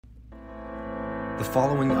The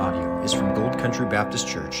following audio is from Gold Country Baptist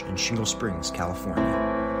Church in Shingle Springs,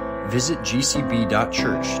 California. Visit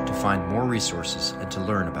gcb.church to find more resources and to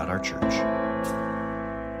learn about our church.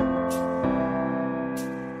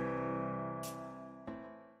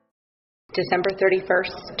 December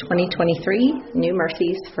 31st, 2023, New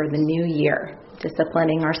Mercies for the new year,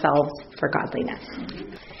 disciplining ourselves for godliness.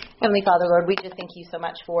 Heavenly Father, Lord, we just thank you so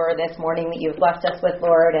much for this morning that you've blessed us with,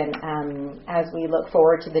 Lord, and as we look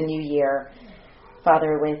forward to the new year,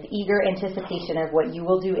 Father, with eager anticipation of what you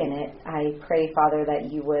will do in it, I pray, Father,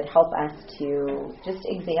 that you would help us to just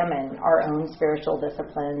examine our own spiritual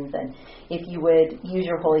disciplines, and if you would use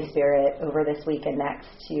your Holy Spirit over this week and next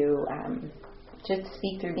to just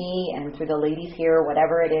speak through me and through the ladies here,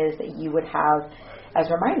 whatever it is that you would have as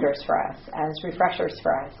reminders for us, as refreshers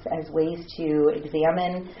for us, as ways to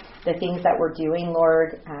examine the things that we're doing,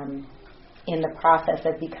 Lord, in the process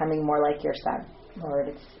of becoming more like your Son.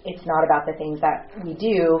 Lord, it's not about the things that we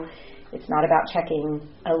do. It's not about checking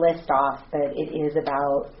a list off, but it is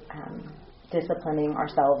about disciplining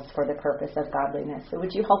ourselves for the purpose of godliness. So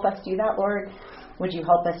would you help us do that, Lord? Would you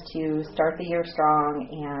help us to start the year strong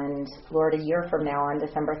and, Lord, a year from now on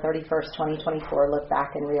December 31st, 2024, look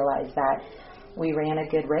back and realize that we ran a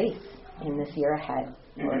good race in this year ahead,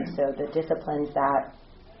 Lord. So the disciplines that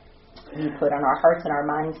you put on our hearts and our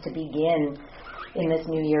minds to begin in this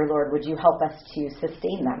new year, Lord, would you help us to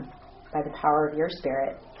sustain them by the power of your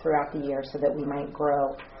Spirit throughout the year so that we might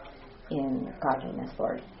grow in godliness,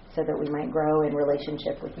 Lord, so that we might grow in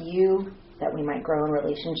relationship with you, that we might grow in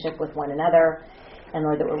relationship with one another, and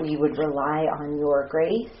Lord, that we would rely on your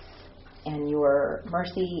grace and your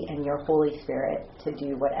mercy and your Holy Spirit to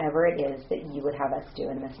do whatever it is that you would have us do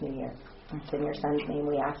in this new year. It's in your Son's name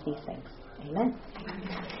we ask these things. Amen.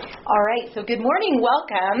 All right, so good morning,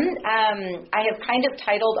 welcome. I have kind of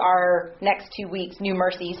titled our next 2 weeks, New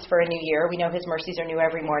Mercies for a New Year. We know His mercies are new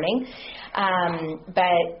every morning,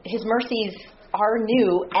 but His mercies are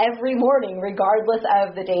new every morning, regardless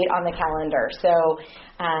of the date on the calendar. So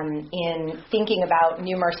in thinking about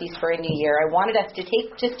New Mercies for a New Year, I wanted us to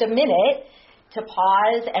take just a minute to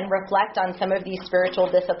pause and reflect on some of these spiritual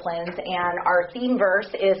disciplines. And our theme verse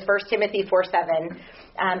is 1 Timothy 4:7.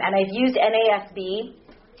 And I've used NASB,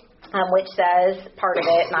 which says part of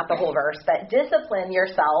it, not the whole verse, but discipline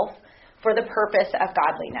yourself for the purpose of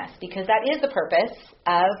godliness, because that is the purpose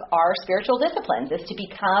of our spiritual disciplines, is to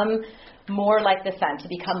become more like the Son, to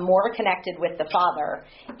become more connected with the Father,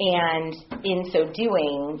 and in so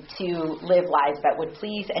doing, to live lives that would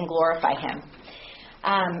please and glorify Him. So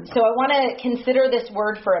I want to consider this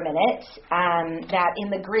word for a minute, that in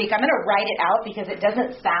the Greek, I'm going to write it out because it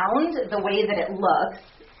doesn't sound the way that it looks,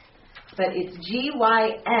 but it's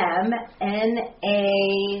Gymnazo,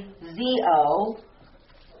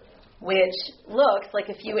 which looks like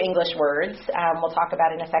a few English words. We'll talk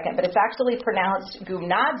about in a second, but it's actually pronounced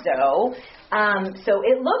gymnazo. So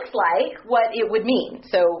it looks like what it would mean.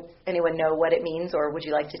 So anyone know what it means, or would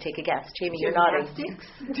you like to take a guess? Jamie, you're nodding.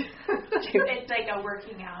 It's like a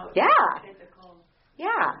working out. Yeah. Physical.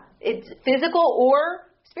 Yeah. It's physical or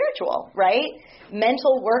spiritual, right?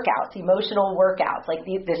 Mental workouts, emotional workouts. Like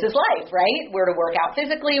this is life, right? We're to work out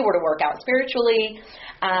physically, we're to work out spiritually.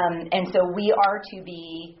 And so we are to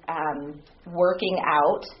be working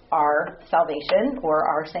out our salvation or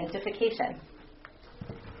our sanctification.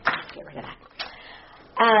 Get rid of that.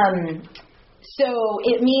 So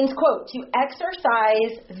it means, quote, to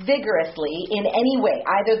exercise vigorously in any way,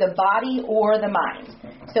 either the body or the mind.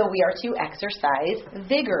 So we are to exercise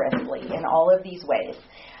vigorously in all of these ways.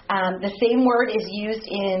 The same word is used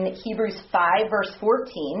in Hebrews 5, verse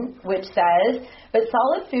 14, which says, but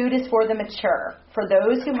solid food is for the mature, for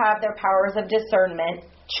those who have their powers of discernment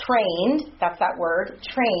trained, that's that word,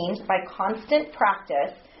 trained by constant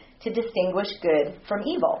practice to distinguish good from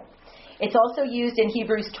evil. It's also used in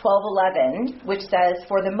Hebrews 12:11, which says,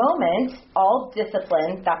 for the moment, all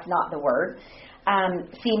discipline, that's not the word,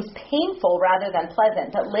 seems painful rather than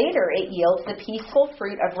pleasant, but later it yields the peaceful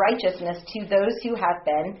fruit of righteousness to those who have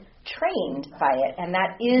been trained by it, and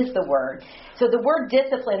that is the word. So the word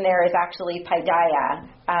discipline there is actually paideia,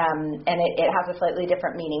 and it has a slightly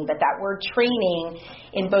different meaning, but that word training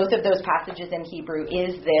in both of those passages in Hebrew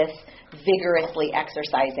is this vigorously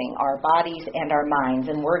exercising our bodies and our minds,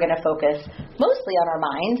 and we're going to focus mostly on our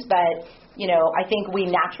minds, but you know, I think we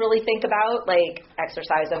naturally think about like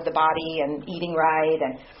exercise of the body and eating right,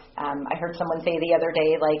 and I heard someone say the other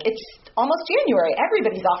day, like, it's almost January,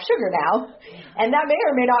 everybody's off sugar now, and that may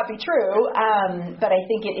or may not be true, but I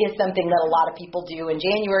think it is something that a lot of people do in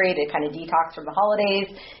January to kind of detox from the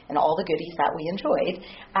holidays and all the goodies that we enjoyed,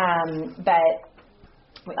 but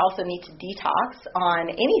We also need to detox on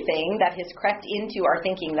anything that has crept into our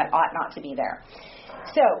thinking that ought not to be there.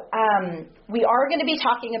 So we are going to be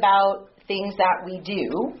talking about things that we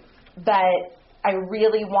do, but I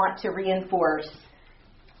really want to reinforce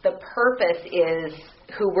the purpose is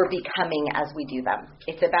who we're becoming as we do them.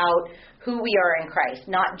 It's about who we are in Christ,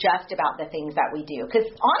 not just about the things that we do. Because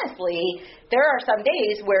honestly, there are some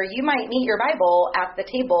days where you might meet your Bible at the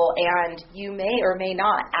table and you may or may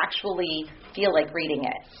not actually feel like reading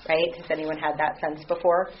it, right? Has anyone had that sense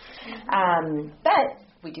before? But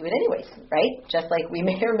we do it anyways, right? Just like we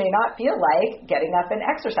may or may not feel like getting up and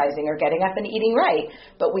exercising or getting up and eating right,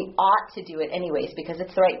 but we ought to do it anyways because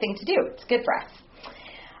it's the right thing to do. It's good for us.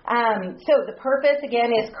 So the purpose,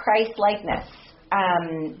 again, is Christ-likeness.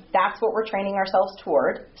 That's what we're training ourselves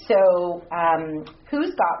toward. So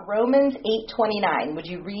who's got Romans 8:29? Would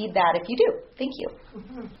you read that if you do? Thank you.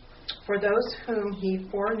 Mm-hmm. For those whom he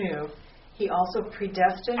foreknew, he also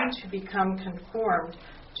predestined to become conformed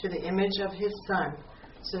to the image of his Son,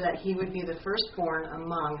 so that he would be the firstborn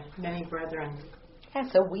among many brethren. Yeah,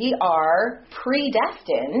 so we are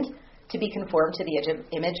predestined to be conformed to the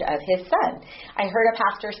image of his Son. I heard a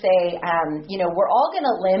pastor say, we're all going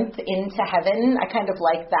to limp into heaven. I kind of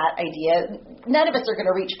like that idea. None of us are going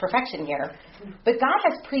to reach perfection here. But God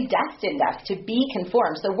has predestined us to be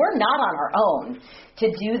conformed. So we're not on our own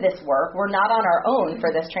to do this work. We're not on our own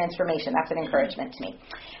for this transformation. That's an encouragement to me.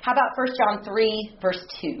 How about 1 John 3, verse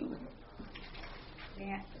 2?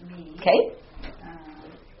 Okay.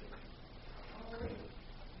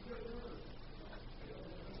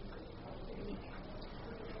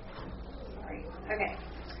 Okay.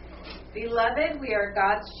 Beloved, we are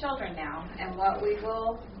God's children now, and what we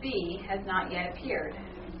will be has not yet appeared.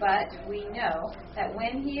 But we know that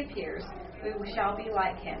when he appears, we shall be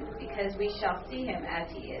like him, because we shall see him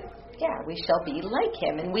as he is. Yeah, we shall be like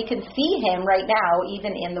him, and we can see him right now,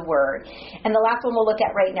 even in the Word. And the last one we'll look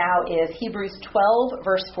at right now is Hebrews 12,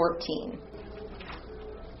 verse 14.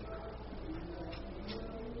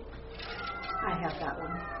 I have that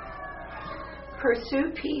one.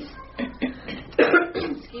 Pursue peace.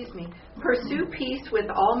 Excuse me. Pursue peace with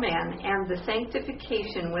all men and the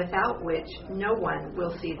sanctification without which no one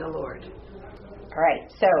will see the Lord. All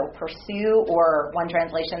right, so pursue, or one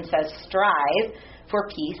translation says strive for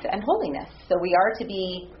peace and holiness. So we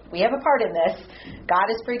have a part in this. God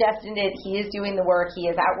has predestined it. He is doing the work. He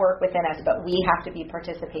is at work within us, but we have to be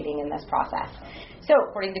participating in this process. So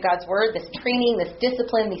according to God's word, this training, this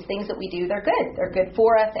discipline, these things that we do, they're good. They're good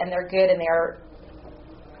for us, and they're good, and they're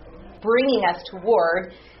bringing us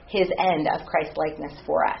toward his end of Christ-likeness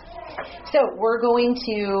for us. So we're going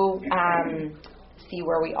to see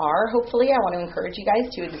where we are, hopefully. I want to encourage you guys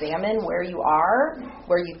to examine where you are,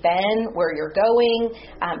 where you've been, where you're going,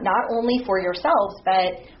 not only for yourselves,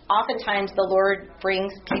 but oftentimes the Lord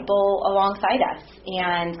brings people alongside us.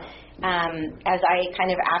 And as I kind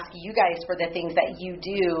of ask you guys for the things that you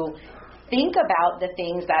do, think about the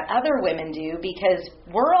things that other women do, because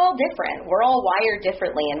we're all different. We're all wired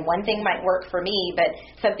differently, and one thing might work for me, but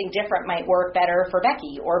something different might work better for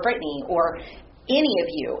Becky or Brittany or any of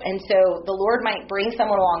you. And so the Lord might bring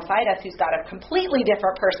someone alongside us who's got a completely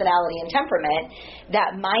different personality and temperament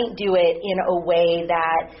that might do it in a way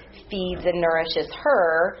that feeds and nourishes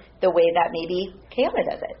her the way that maybe Kayla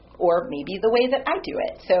does it, or maybe the way that I do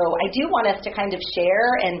it. So I do want us to kind of share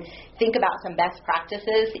and think about some best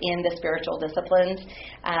practices in the spiritual disciplines,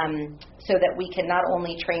 so that we can not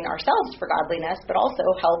only train ourselves for godliness, but also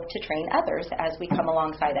help to train others as we come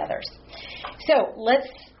alongside others. So let's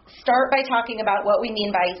start by talking about what we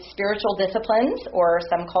mean by spiritual disciplines, or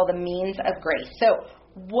some call them means of grace. So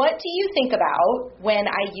what do you think about when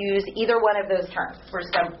I use either one of those terms? We're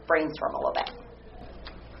just going to brainstorm a little bit.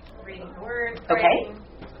 Reading the word, Okay. praying,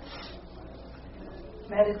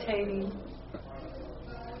 Meditating,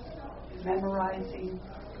 memorizing.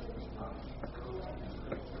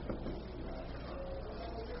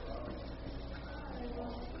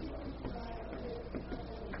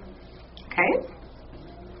 Okay.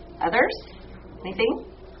 Others? Anything?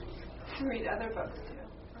 to read other books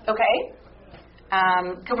too. Okay.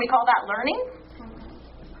 Could we call that learning?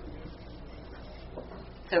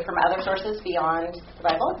 So from other sources beyond the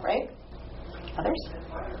Bible, right? Others?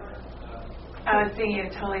 I was thinking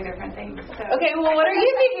of totally different things. So. Okay, well, what are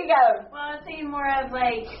you thinking of? Well, I was thinking more of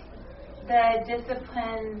like the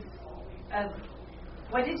disciplines of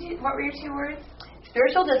what were your two words?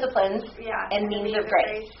 Spiritual disciplines, Yeah, and means of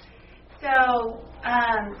grace. So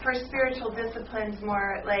for spiritual disciplines,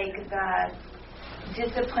 more like the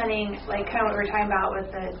disciplining, like kind of what we were talking about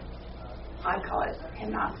with the, I'd call it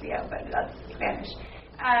gymnasio, but that's Spanish.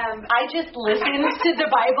 I just listened to the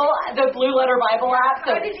Bible, the Blue Letter Bible app,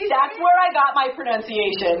 so that's where I got my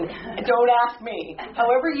pronunciation. Don't ask me.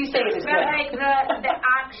 However you say it is good. But like the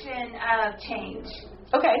action of change.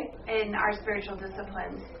 Okay. In our spiritual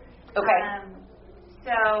disciplines. Okay.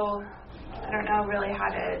 So I don't know really how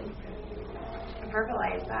to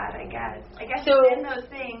verbalize that, I guess. So, it's in those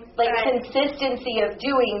things. Like consistency of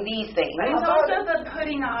doing these things. But it's also the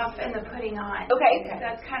putting off and the putting on. Okay.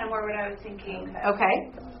 That's kind of more what I was thinking.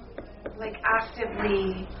 Okay. Like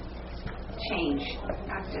actively change.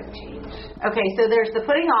 Active change. Okay, so there's the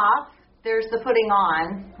putting off, there's the putting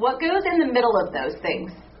on. What goes in the middle of those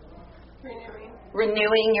things?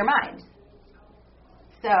 Renewing your mind.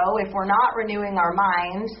 So if we're not renewing our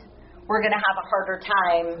mind, we're going to have a harder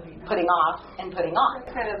time putting off and putting on.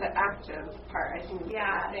 Kind of the active part, I think.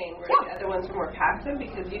 Yeah. Saying where the other ones are more passive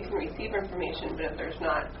because you can receive information, but if there's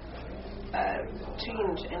not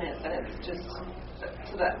change in it, then it's just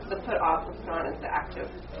so that the put off and put on is the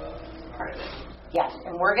active part of it. Yes,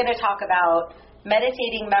 and we're going to talk about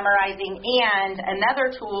meditating, memorizing, and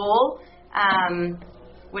another tool,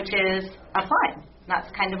 which is applying.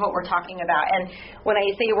 That's kind of what we're talking about. And when I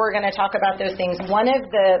say we're going to talk about those things, one of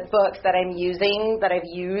the books that I've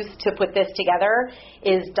used to put this together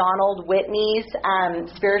is Donald Whitney's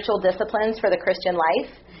Spiritual Disciplines for the Christian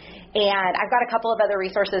Life. And I've got a couple of other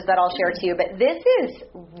resources that I'll share too, but this is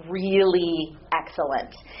really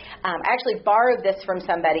excellent. I actually borrowed this from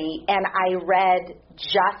somebody, and I read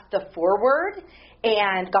just the foreword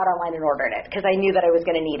and got online and ordered it because I knew that I was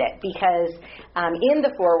going to need it. Because in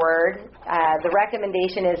the foreword, the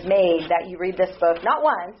recommendation is made that you read this book not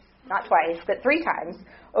once, not twice, but 3 times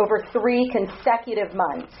over 3 consecutive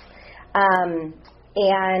months.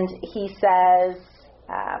 And he says,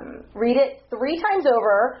 read it 3 times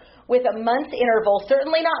over with a month's interval,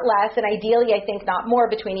 certainly not less, and ideally I think not more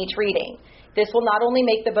between each reading. This will not only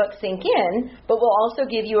make the book sink in, but will also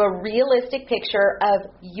give you a realistic picture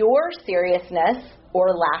of your seriousness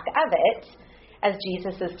or lack of it as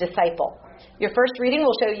Jesus' disciple. Your first reading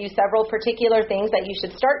will show you several particular things that you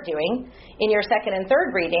should start doing. In your second and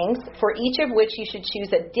third readings, for each of which you should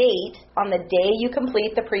choose a date on the day you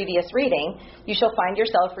complete the previous reading, you shall find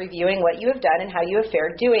yourself reviewing what you have done and how you have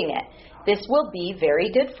fared doing it. This will be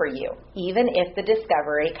very good for you, even if the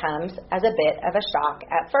discovery comes as a bit of a shock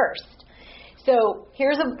at first. So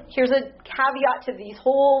here's a caveat to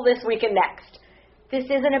this week and next. This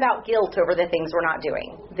isn't about guilt over the things we're not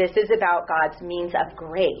doing. This is about God's means of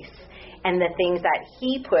grace and the things that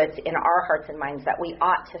He puts in our hearts and minds that we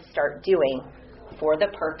ought to start doing for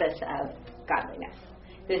the purpose of godliness.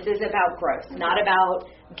 This is about growth, not about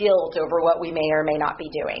guilt over what we may or may not be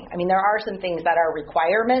doing. I mean, there are some things that are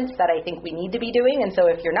requirements that I think we need to be doing, and so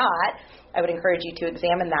if you're not, I would encourage you to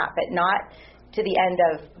examine that, but not to the end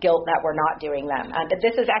of guilt that we're not doing them. But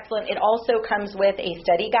this is excellent. It also comes with a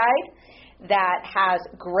study guide that has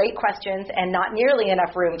great questions and not nearly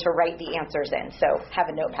enough room to write the answers in. So have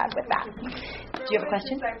a notepad with that. Do you have a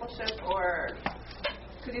question? Discipleship, or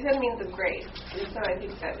because you said means of grace, and so I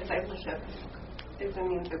think that discipleship is a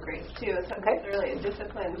means of grace too. It's not necessarily a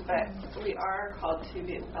discipline, but we are called to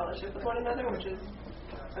be in fellowship with one another, which is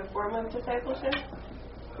a form of discipleship,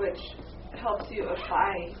 which helps you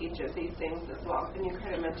apply each of these things as well. And you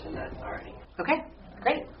kind of mentioned that already. Okay,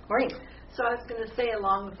 great. Maureen. So I was going to say,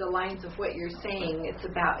 along with the lines of what you're saying,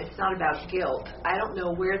 it's not about guilt. I don't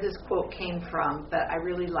know where this quote came from, but I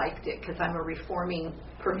really liked it because I'm a reforming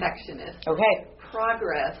perfectionist. Okay.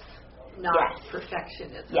 Progress, not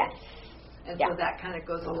perfectionism. Yes. And so that kind of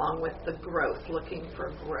goes along with the growth, looking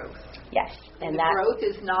for growth. Yes. And the growth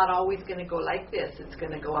is not always going to go like this. It's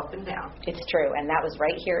going to go up and down. It's true. And that was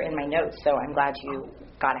right here in my notes, so I'm glad you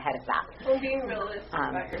got ahead of that. And being realistic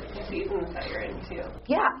about your seasons that you're in, too.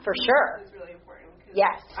 Yeah, for sure. It's really important.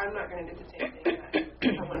 Yes. I'm not going to do the same thing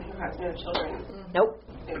that someone who has no children is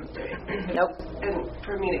doing. Nope. And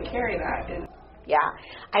for me to carry that is... Yeah.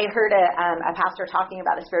 I heard a pastor talking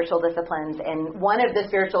about the spiritual disciplines, and one of the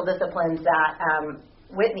spiritual disciplines that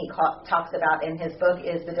Whitney talks about in his book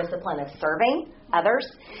is the discipline of serving others.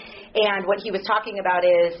 And what he was talking about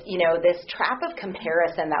is, this trap of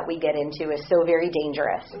comparison that we get into is so very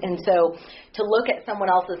dangerous. And so to look at someone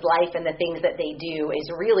else's life and the things that they do is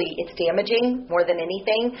really, it's damaging more than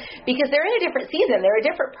anything because they're in a different season. They're a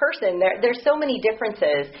different person. There's so many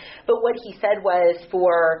differences. But what he said was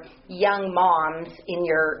for young moms in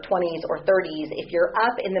your 20s or 30s, if you're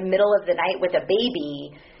up in the middle of the night with a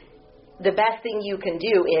baby, the best thing you can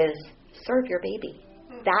do is serve your baby.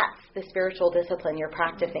 That's the spiritual discipline you're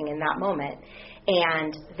practicing in that moment,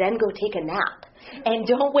 and then go take a nap. And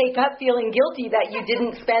don't wake up feeling guilty that you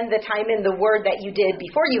didn't spend the time in the Word that you did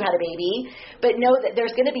before you had a baby, but know that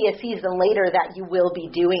there's going to be a season later that you will be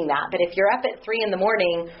doing that. But if you're up at 3 a.m.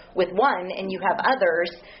 with one and you have others,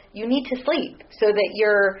 you need to sleep so that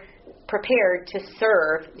you're prepared to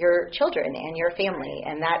serve your children and your family.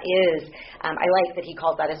 And that is, I like that he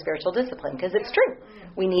calls that a spiritual discipline, because it's true.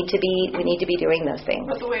 We need to be doing those things.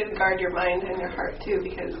 It's a way to guard your mind and your heart too,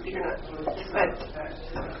 because you're not spent.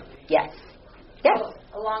 Yes. Yes.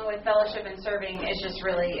 Along with fellowship and serving is just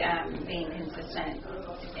really being consistent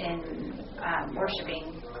in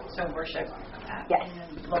worshiping. So worship yes.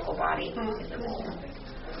 in the local body.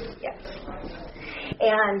 Yes.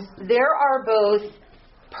 And there are both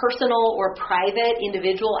personal or private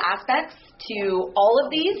individual aspects to all of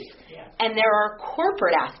these, and there are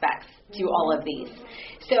corporate aspects to all of these.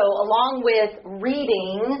 So along with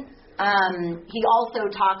reading, he also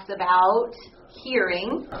talks about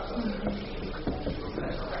hearing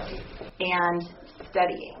and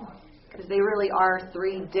studying, because they really are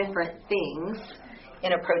 3 different things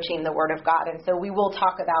in approaching the Word of God. And so we will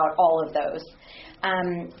talk about all of those.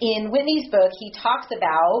 In Whitney's book, he talks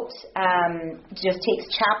about, just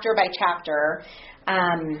takes chapter by chapter,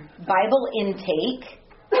 Bible intake,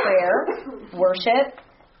 prayer, worship,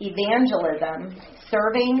 evangelism,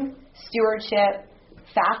 serving, stewardship,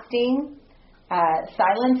 fasting,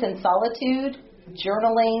 silence and solitude,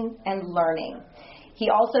 journaling, and learning. He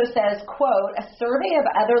also says, quote, a survey of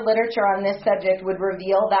other literature on this subject would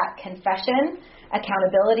reveal that confession,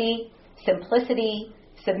 accountability, simplicity,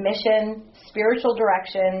 submission, spiritual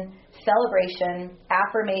direction, celebration,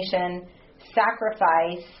 affirmation,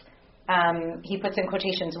 sacrifice, he puts in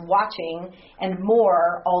quotations, watching, and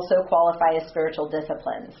more also qualify as spiritual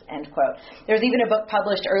disciplines, end quote. There's even a book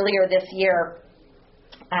published earlier this year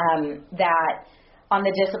that on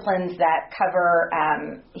the disciplines that cover,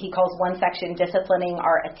 he calls one section disciplining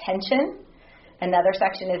our attention, another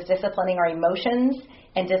section is disciplining our emotions,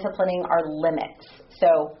 and disciplining our limits.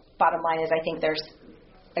 So bottom line is, I think there's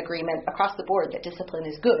agreement across the board that discipline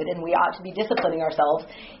is good, and we ought to be disciplining ourselves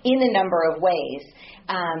in a number of ways,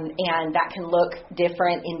 and that can look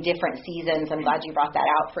different in different seasons. I'm glad you brought that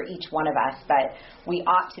out for each one of us, but we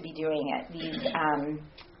ought to be doing it.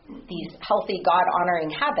 These healthy, God-honoring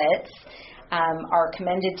habits are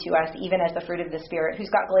commended to us even as the fruit of the Spirit. Who's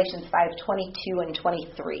got Galatians 5:22 and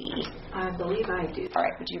 23? I believe I do. All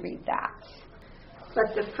right, would you read that?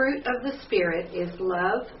 But the fruit of the Spirit is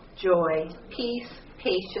love, joy, peace,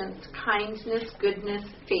 patience, kindness, goodness,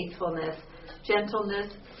 faithfulness,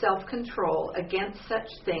 gentleness, self-control. Against such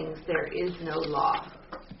things there is no law.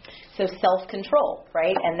 So self-control,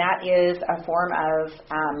 right? And that is a form of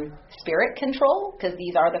spirit control, because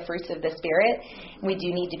these are the fruits of the Spirit. We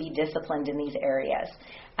do need to be disciplined in these areas.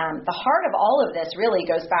 The heart of all of this really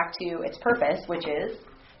goes back to its purpose, which is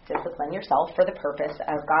discipline yourself for the purpose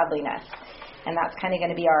of godliness. And that's kind of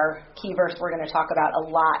going to be our key verse we're going to talk about a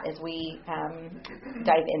lot as we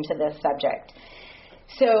dive into this subject.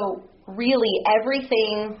 So really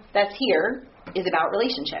everything that's here is about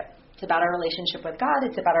relationship. It's about our relationship with God.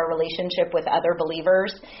 It's about our relationship with other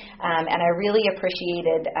believers. And I really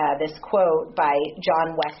appreciated this quote by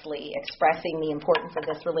John Wesley expressing the importance of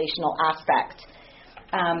this relational aspect.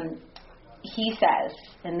 He says,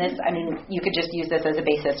 and this, I mean, you could just use this as a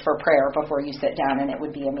basis for prayer before you sit down, and it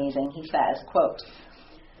would be amazing. He says, quote,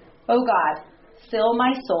 O God, fill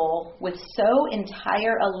my soul with so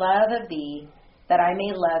entire a love of thee that I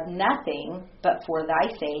may love nothing but for thy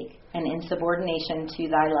sake and in subordination to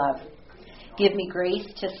thy love. Give me grace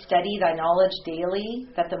to study thy knowledge daily,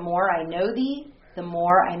 that the more I know thee, the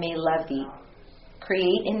more I may love thee.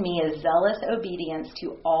 Create in me a zealous obedience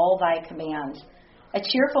to all thy commands, a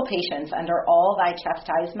cheerful patience under all thy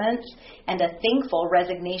chastisements, and a thankful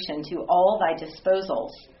resignation to all thy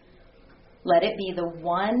disposals. Let it be the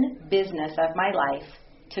one business of my life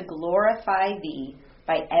to glorify thee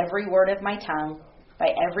by every word of my tongue,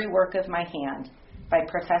 by every work of my hand, by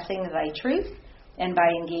professing thy truth, and by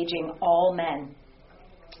engaging all men,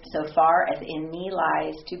 so far as in me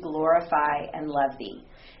lies to glorify and love thee.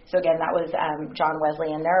 So again, that was John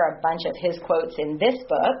Wesley, and there are a bunch of his quotes in this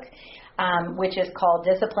book, which is called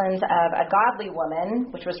Disciplines of a Godly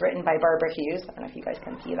Woman, which was written by Barbara Hughes. I don't know if you guys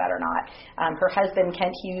can see that or not. Her husband,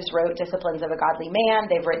 Kent Hughes, wrote Disciplines of a Godly Man.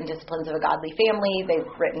 They've written Disciplines of a Godly Family.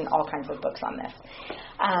 They've written all kinds of books on this.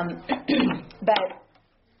 But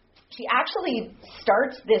she actually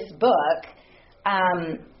starts this book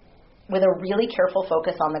with a really careful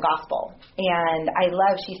focus on the gospel. And I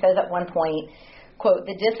love, she says at one point, quote,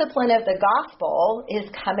 the discipline of the gospel is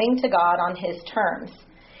coming to God on his terms.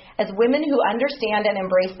 As women who understand and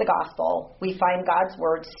embrace the gospel, we find God's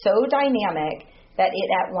word so dynamic that it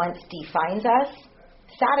at once defines us,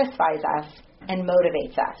 satisfies us, and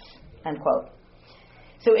motivates us, unquote.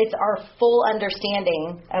 So it's our full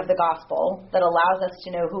understanding of the gospel that allows us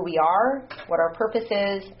to know who we are, what our purpose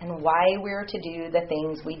is, and why we're to do the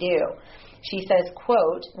things we do. She says,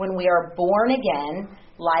 quote, when we are born again,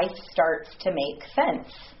 life starts to make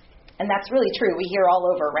sense. And that's really true. We hear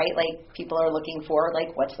all over, right? Like people are looking for,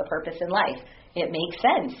 like, what's the purpose in life? It makes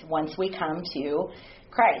sense once we come to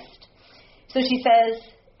Christ. So she says,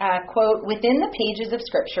 quote, within the pages of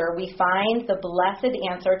Scripture, we find the blessed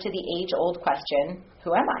answer to the age-old question,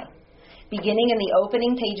 who am I? Beginning in the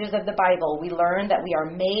opening pages of the Bible, we learn that we are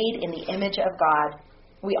made in the image of God.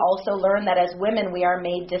 We also learn that as women, we are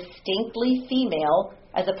made distinctly female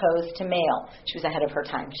as opposed to male. She was ahead of her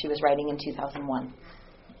time. She was writing in 2001.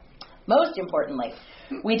 Most importantly,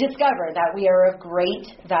 we discover that we are of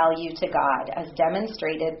great value to God, as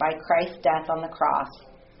demonstrated by Christ's death on the cross.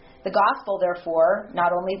 The gospel, therefore,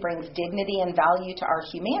 not only brings dignity and value to our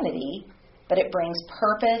humanity, but it brings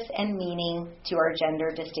purpose and meaning to our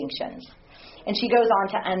gender distinctions. And she goes on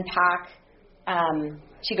to unpack,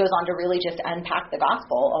 really just unpack the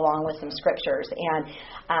gospel along with some scriptures.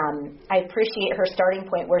 And I appreciate her starting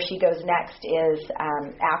point where she goes next is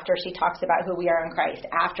after she talks about who we are in Christ,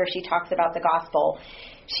 after she talks about the gospel,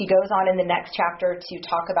 she goes on in the next chapter to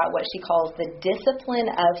talk about what she calls the discipline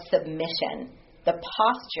of submission, the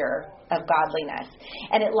posture of godliness.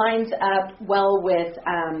 And it lines up well with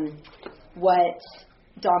what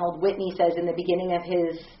Donald Whitney says in the beginning of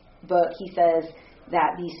his book. He says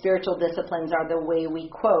that these spiritual disciplines are the way we,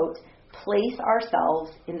 quote, place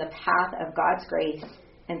ourselves in the path of God's grace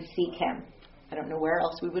and seek Him. I don't know where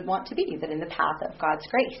else we would want to be than in the path of God's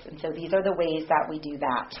grace. And so these are the ways that we do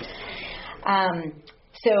that.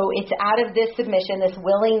 So it's out of this submission, this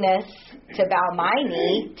willingness to bow my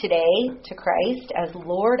knee today to Christ as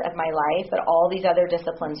Lord of my life, that all these other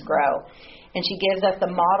disciplines grow. And she gives us a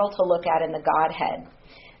model to look at in the Godhead.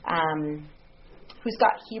 Who's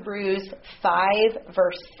got Hebrews 5,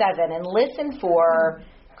 verse 7. And listen for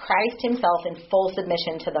Christ himself in full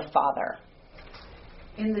submission to the Father.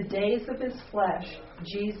 In the days of his flesh,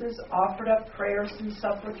 Jesus offered up prayers and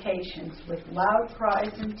supplications with loud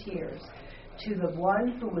cries and tears to the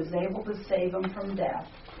one who was able to save him from death.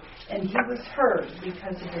 And he was heard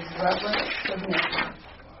because of his reverent submission.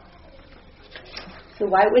 So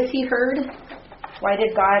why was he heard? Why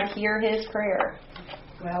did God hear his prayer?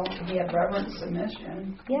 Well, he had reverent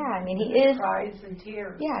submission. Yeah, I mean, he is cries and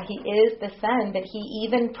tears. Yeah, he is the Son, but he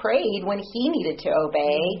even prayed when he needed to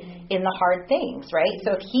obey in the hard things, right?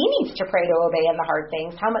 So if he needs to pray to obey in the hard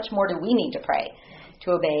things, how much more do we need to pray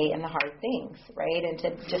to obey in the hard things, right? And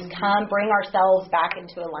to just bring ourselves back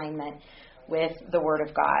into alignment with the Word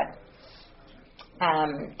of God.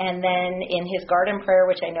 And then in his garden prayer,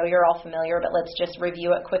 which I know you're all familiar, but let's just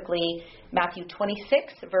review it quickly. Matthew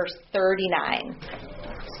 26, verse 39.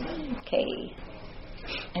 Okay.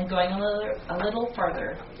 And going a little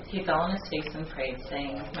farther, he fell on his face and prayed,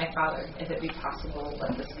 saying, My Father, if it be possible,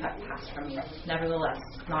 let this cup pass from me. Nevertheless,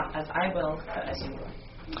 not as I will, but as you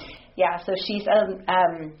will. Yeah, so she's,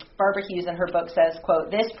 Barbara Hughes in her book says,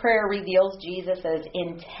 quote, this prayer reveals Jesus'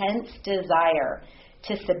 intense desire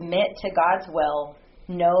to submit to God's will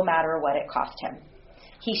no matter what it cost him.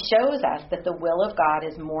 He shows us that the will of God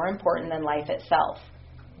is more important than life itself.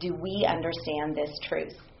 Do we understand this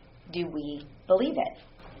truth? Do we believe it?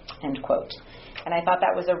 End quote. And I thought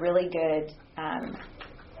that was a really good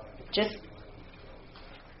just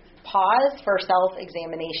pause for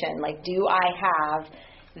self-examination. Like, do I have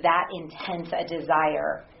that intense a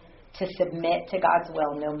desire to submit to God's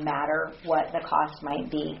will no matter what the cost might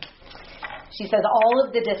be? She says all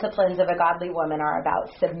of the disciplines of a godly woman are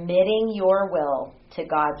about submitting your will to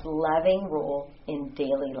God's loving rule in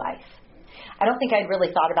daily life. I don't think I'd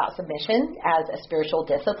really thought about submission as a spiritual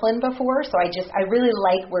discipline before, so I really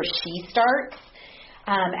like where she starts.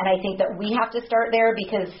 And I think that we have to start there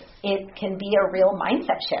because it can be a real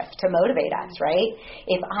mindset shift to motivate us, right?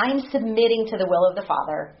 If I'm submitting to the will of the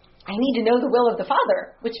Father, I need to know the will of the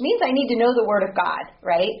Father, which means I need to know the Word of God,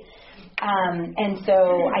 right? And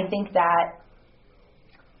so I think that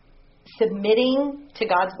submitting to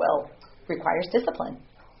God's will requires discipline.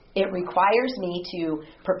 It requires me to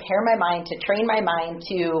prepare my mind, to train my mind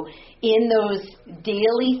to, in those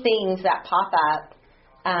daily things that pop up,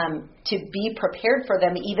 to be prepared for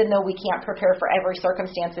them, even though we can't prepare for every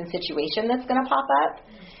circumstance and situation that's going to pop up.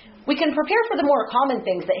 We can prepare for the more common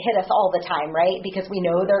things that hit us all the time, right? Because we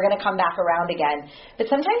know they're going to come back around again. But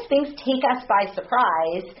sometimes things take us by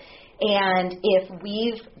surprise, And if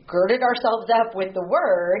we've girded ourselves up with the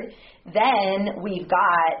Word, then we've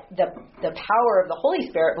got the power of the Holy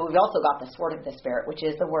Spirit, but we've also got the sword of the Spirit, which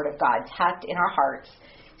is the Word of God, tucked in our hearts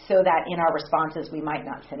so that in our responses we might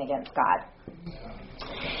not sin against God.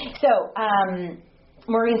 So,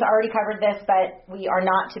 Maureen's already covered this, but we are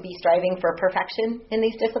not to be striving for perfection in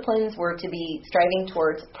these disciplines. We're to be striving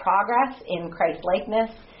towards progress in Christ-likeness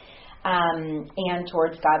and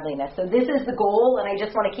towards godliness. So this is the goal, and I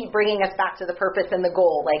just want to keep bringing us back to the purpose and the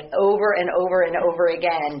goal, like over and over and over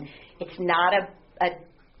again. It's not a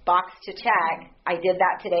box to check. I did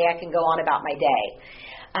that today. I can go on about my day.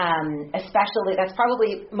 Especially, that's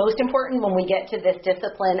probably most important when we get to this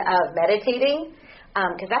discipline of meditating,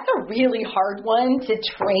 because that's a really hard one to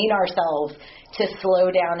train ourselves to slow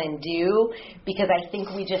down and do, because I think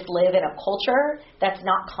we just live in a culture that's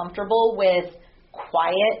not comfortable with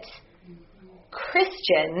quiet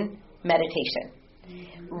Christian meditation.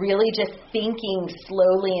 Really just thinking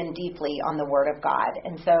slowly and deeply on the Word of God.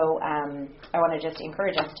 And so I want to just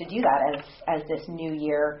encourage us to do that as this new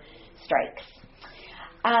year strikes.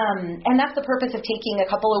 And that's the purpose of taking a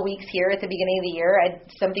couple of weeks here at the beginning of the year. I had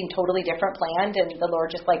something totally different planned, and the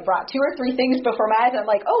Lord just brought 2 or 3 things before my eyes. I'm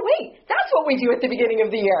like, oh wait, that's what we do at the beginning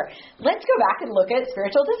of the year. Let's go back and look at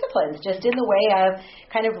spiritual disciplines, just in the way of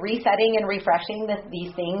kind of resetting and refreshing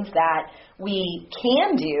these things that we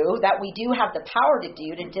can do, that we do have the power to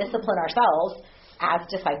do to discipline ourselves as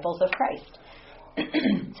disciples of Christ.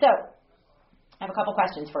 So, I have a couple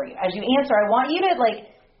questions for you. As you answer, I want you to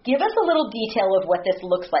give us a little detail of what this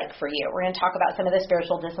looks like for you. We're going to talk about some of the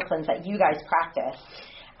spiritual disciplines that you guys practice.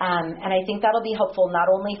 And I think that'll be helpful not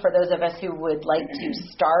only for those of us who would like to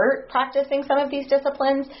start practicing some of these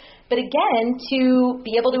disciplines, but again, to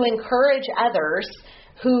be able to encourage others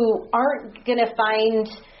who aren't going to find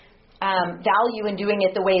value in doing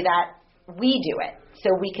it the way that we do it, so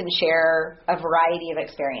we can share a variety of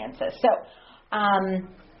experiences. So,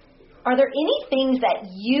 are there any things that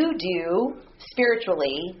you do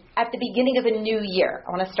spiritually at the beginning of a new year? I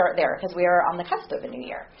want to start there because we are on the cusp of a new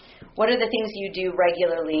year. What are the things you do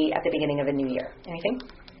regularly at the beginning of a new year? Anything?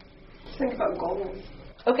 Think about goals.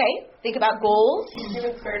 Okay, think about goals.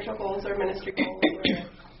 Even spiritual goals or ministry goals. Or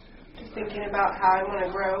just thinking about how I want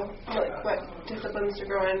to grow, what disciplines to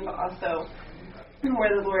grow in, but also where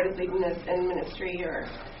the Lord is leading us in ministry, or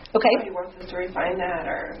how He wants us to refine that,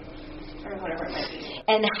 or whatever it might be.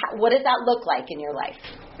 And what does that look like in your life?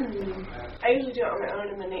 I usually do it on my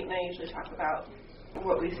own, and then Nate and I usually talk about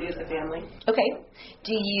what we see as a family. Okay.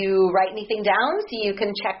 Do you write anything down so you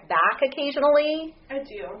can check back occasionally? I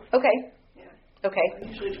do. Okay. Yeah. Okay.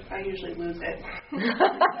 I usually lose it. So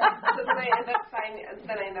then I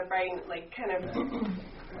end up writing, kind of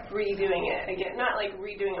redoing it again. Not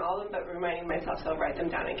redoing all of them, but reminding myself to write them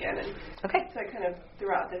down again. And so I kind of,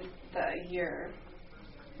 throughout the year,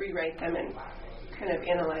 rewrite them and kind of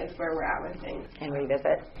analyze where we're at with things. And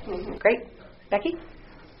revisit. Mm-hmm. Great. Becky?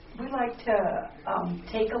 We like to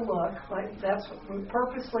take a look. That's what we're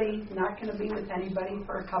purposely not going to be with anybody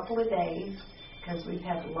for a couple of days because we've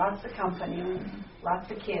had lots of company,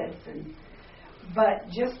 lots of kids. But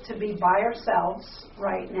just to be by ourselves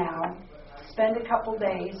right now, spend a couple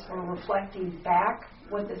days. We're reflecting back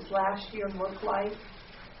what this last year looked like,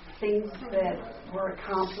 things that were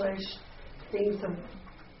accomplished, things of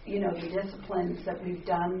the disciplines that we've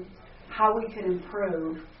done, how we could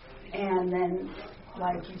improve, and then,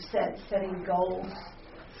 like you said, setting goals,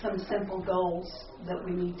 some simple goals that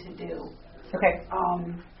we need to do. Okay.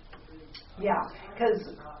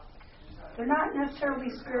 Because they're not necessarily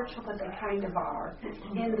spiritual, but they kind of are,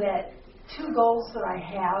 in that 2 goals that I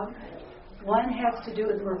have. One has to do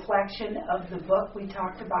with the reflection of the book we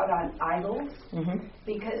talked about on idols,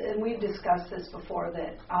 and we've discussed this before,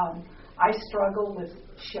 that I struggle with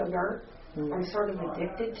sugar. I'm sort of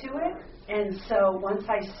addicted to it. And so once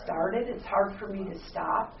I started, it's hard for me to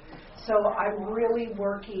stop. So I'm really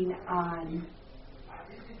working on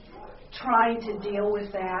trying to deal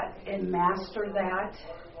with that and master that.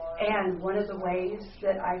 And one of the ways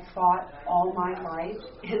that I've fought all my life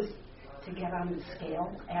is to get on the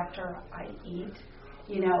scale after I eat,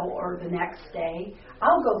 or the next day.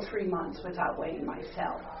 I'll go 3 months without weighing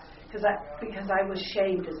myself. Because I was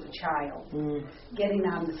shamed as a child getting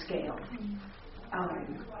on the scale.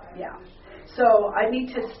 So I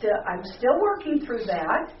need to I'm still working through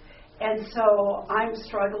that, and so I'm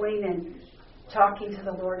struggling and talking to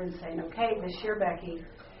the Lord and saying, okay, this year, Becky,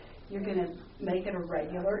 you're going to make it a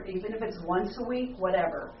regular, even if it's once a week,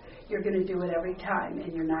 whatever. You're going to do it every time,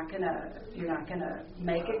 and you're not going to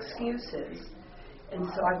make excuses. And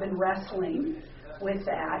so I've been wrestling with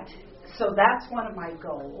that. So that's one of my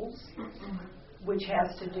goals. which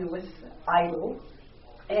has to do with idol.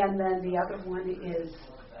 And then the other one is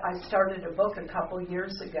I started a book a couple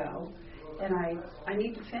years ago, and I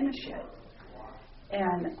need to finish it.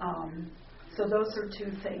 And so those are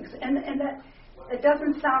two things. And that it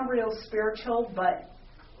doesn't sound real spiritual, but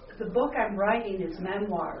the book I'm writing is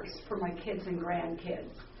memoirs for my kids and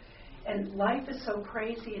grandkids. And life is so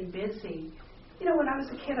crazy and busy. You know, when I was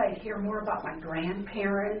a kid, I'd hear more about my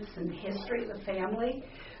grandparents and the history of the family.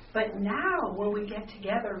 But now, when we get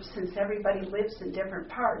together, since everybody lives in different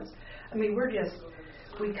parts, I mean,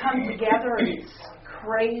 we come together and it's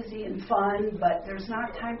crazy and fun, but there's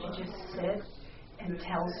not time to just sit and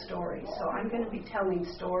tell stories. So I'm going to be telling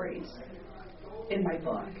stories in my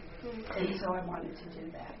book. And so I wanted to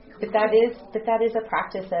do that. But that is a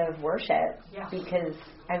practice of worship, because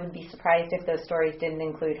I would be surprised if those stories didn't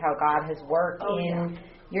include how God has worked in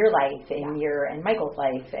your life, and Michael's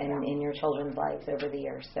life, and in your children's lives over the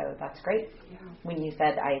years. So that's great. Yeah. When you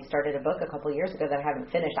said I started a book a couple of years ago that I haven't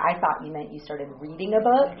finished, I thought you meant you started reading a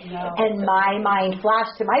book, and my mind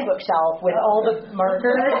flashed to my bookshelf with all the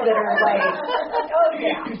markers that are like,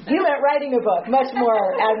 you meant writing a book, much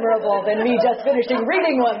more admirable than me just finishing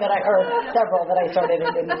reading one or several that I started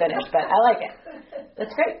and didn't finish. But I like it.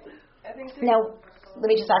 That's great. Now, let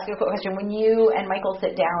me just ask you a quick question. When you and Michael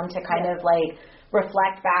sit down to kind of like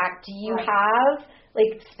reflect back, do you have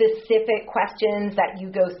like specific questions that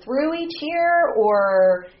you go through each year,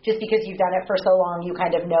 or just because you've done it for so long you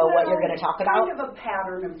kind of know what you're going to talk about? Kind of a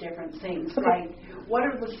pattern of different things. Like, what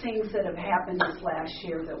are the things that have happened this last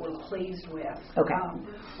year that we're pleased with? Okay.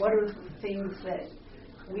 What are the things that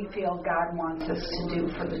we feel God wants us to do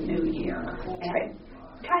for the new year? And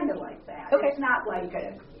kind of like that. Okay. It's not like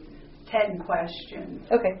a 10 questions.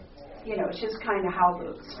 Okay. You know, it's just kind of how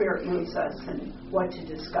the Spirit moves us and what to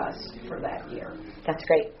discuss for that year. That's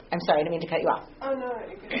great. I'm sorry, I didn't mean to cut you off. Oh, no. I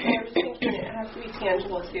was thinking it has to be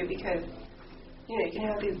tangible, too, because, you know, you can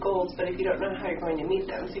have these goals, but if you don't know how you're going to meet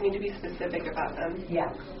them, so you need to be specific about them.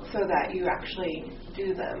 Yeah. So that you actually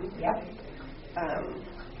do them. Yep.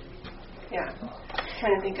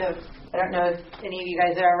 Trying to think of... I don't know if any of you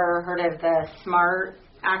guys have ever heard of the SMART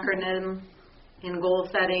acronym in goal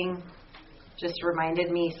setting. Just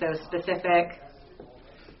reminded me, so specific,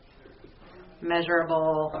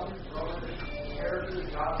 measurable.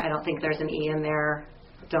 I don't think there's an E in there.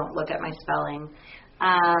 Don't look at my spelling.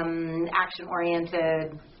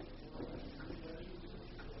 Action-oriented.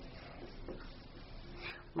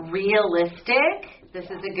 Realistic. This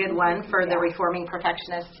is a good one for the reforming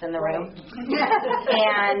perfectionists in the room.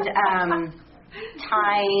 And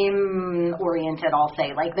time-oriented, I'll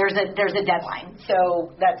say. Like there's a deadline.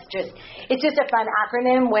 So it's just a fun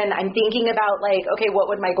acronym when I'm thinking about like, okay, what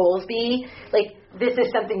would my goals be? Like this is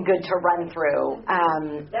something good to run through.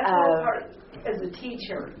 That's all part, as a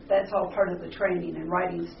teacher, that's all part of the training and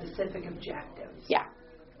writing specific objectives. Yeah.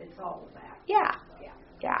 It's all of that. Yeah.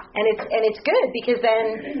 And it's good because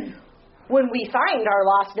then when we find our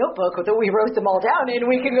lost notebook that we wrote them all down in,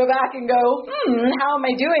 we can go back and go, how am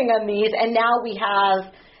I doing on these? And now we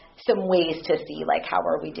have some ways to see, like, how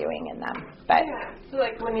are we doing in them. But so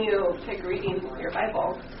like when you pick reading your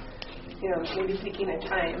Bible, you know, maybe taking a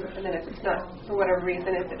time, and then if it's not, for whatever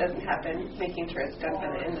reason, if it doesn't happen, making sure it's done by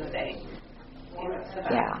the end of the day. You know, so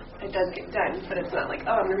that it does get done, but it's not like,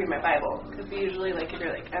 oh, I'm going to read my Bible. Because usually, like, if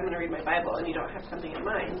you're like, I'm going to read my Bible, and you don't have something in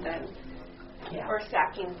mind, then... Yeah. Or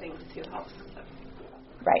stacking things too helps.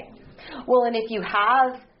 Right. Well, and if you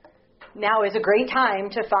have, now is a great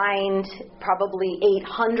time to find probably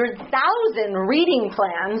 800,000 reading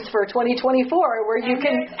plans for 2024 where you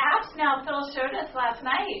can... There's apps now Phil showed us last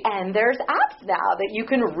night. And there's apps now that you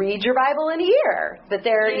can read your Bible in a year. But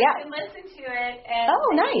they're, you can listen to it and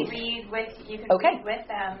nice. read with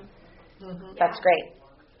them. Mm-hmm. That's great.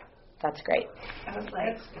 That's great. I was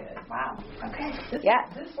like, that's good. Wow. Okay.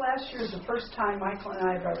 This last year is the first time Michael and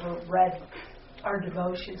I have ever read our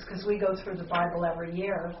devotions because we go through the Bible every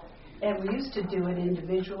year. And we used to do it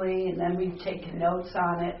individually, and then we'd take notes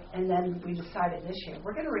on it, and then we decided this year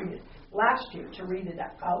we're going to read it. Last year, to read it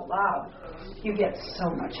out loud, you get so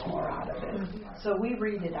much more out of it. Mm-hmm. So we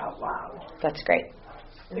read it out loud. That's great.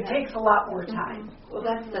 It takes a lot more time. Well,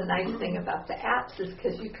 that's the nice thing about the apps is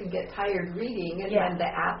because you can get tired reading, and then the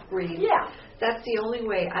app reads. Yeah. That's the only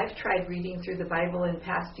way. I've tried reading through the Bible in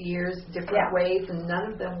past years, different ways, and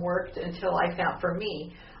none of them worked until I found, for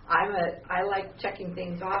me, I like checking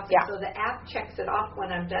things off. Yeah. So the app checks it off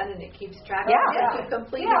when I'm done, and it keeps track of it. You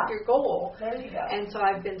completed your goal. There you go. And so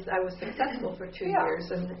I was successful for 2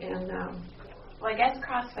 years, and well, I guess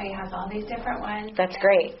Crossway has all these different ones. That's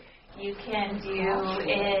great. You can do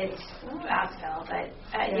it. Ask Phil, but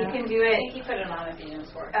you can do it. He put it on at the end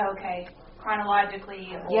for it. Okay. chronologically.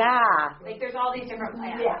 Or, like there's all these different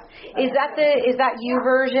plans. Yeah. Is that U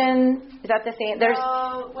version? Is that the same? There's.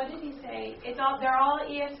 What did he say? They're all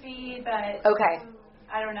ESV, but. Okay.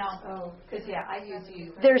 I don't know. Because I use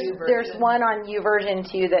U. There's one on U version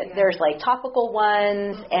too that there's like topical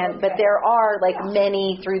ones, but there are like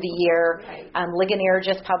many through the year. Ligonier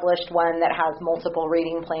just published one that has multiple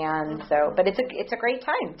reading plans. So, but it's a great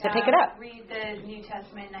time to pick it up. Read the New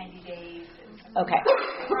Testament 90 days. Okay.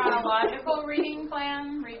 Chronological reading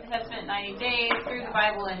plan. Read the Testament 90 days. Through the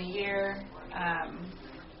Bible in a year.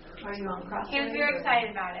 Are you on cross? He was very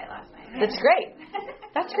excited about it last night. That's great.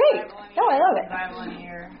 That's great. No, I love it. Bible in a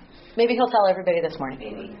year. Maybe he'll tell everybody this morning.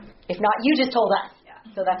 Maybe. If not, you just told us. Yeah.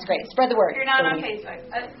 So that's great. Spread the word. If you're not on Facebook,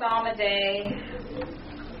 a psalm a day.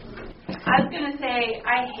 I was going to say,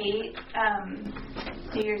 I hate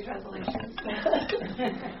New Year's resolutions.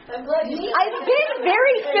 I'm glad you did. I've been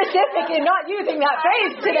very specific in not using that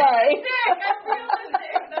phrase today.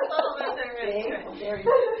 That's all of us are really good.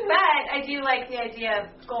 But I do like the idea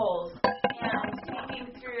of goals and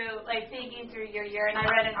thinking through your year. And I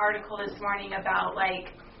read an article this morning about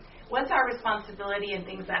what's our responsibility in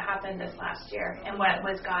things that happened this last year, and what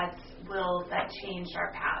was God's will that changed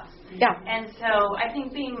our paths. Yeah. And so I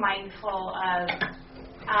think being mindful of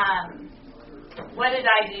what did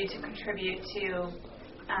I do to contribute to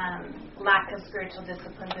lack of spiritual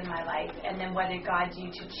disciplines in my life, and then what did God do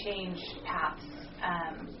to change paths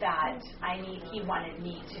that He wanted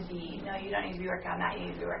me to be. No, you don't need to be working on that. You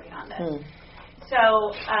need to be working on this. So,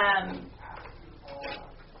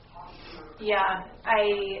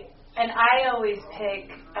 I always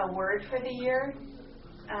pick a word for the year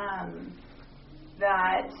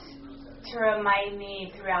that to remind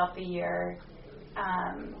me throughout the year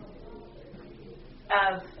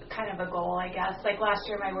of kind of a goal, I guess. Like last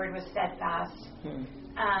year, my word was steadfast.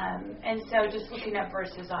 And so just looking up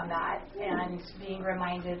verses on that and being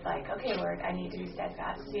reminded, okay, Lord, I need to be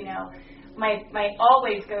steadfast. My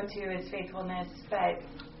always go-to is faithfulness, but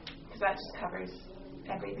because that just covers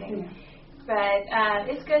everything. But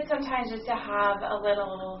it's good sometimes just to have a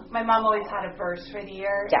little. My mom always had a verse for the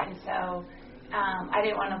year, and so I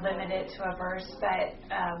didn't want to limit it to a verse, but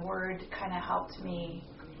a word kind of helped me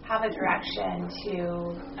have a direction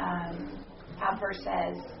to have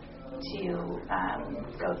verses to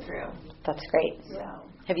go through. That's great. So.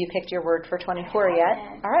 Have you picked your word for 24 yet?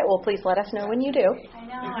 All right, well, please let us know when you do. I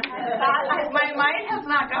know. My mind has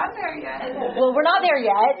not gone there yet. Well, we're not there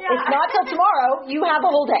yet. Yeah. It's not till tomorrow. You have a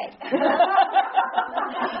whole day.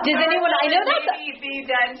 Does anyone... I know that's... Maybe be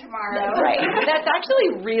done tomorrow. Right. That's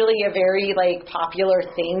actually really a very, popular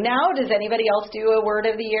thing now. Does anybody else do a word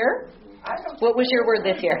of the year? What was your word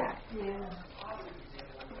this year?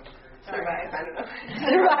 Survive. I don't know.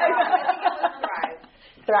 Survive.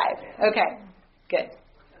 Thrive. Okay. Good.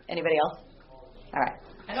 Anybody else? All right.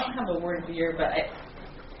 I don't have a word of the year, but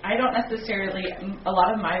I don't necessarily, a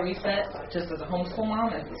lot of my reset, just as a homeschool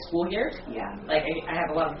mom, is the school year. Yeah. I have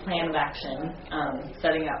a lot of plan of action,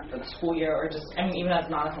 setting up for the school year, or just, even as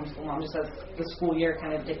not a homeschool mom, just as the school year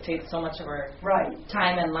kind of dictates so much of our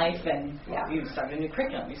time and life, and you start a new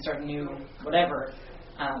curriculum, you start a new whatever.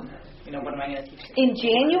 What am I going to teach? In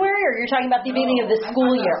January, or you're talking about the beginning of the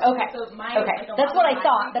school year? Okay. So okay. That's what I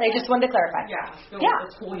thought, but I just wanted to clarify.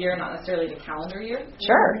 The school year, not necessarily the calendar year.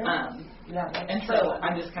 Sure. And so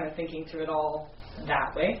I'm just kind of thinking through it all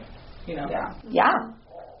that way, Yeah.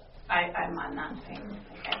 I'm on that thing.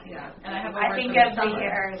 And I think of the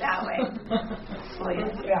year that way.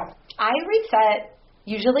 I reset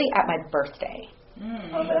usually at my birthday.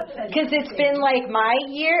 Because it's been my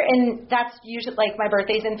year, and that's usually my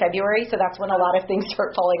birthday's in February, so that's when a lot of things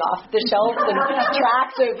start falling off the shelves and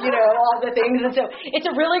tracks of all the things, and so it's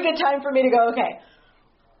a really good time for me to go, okay,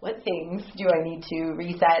 what things do I need to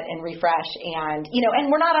reset and refresh, and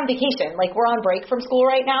and we're not on vacation, we're on break from school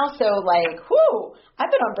right now, so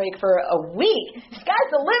I've been on break for a week. Sky's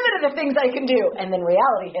the limit of the things I can do, and then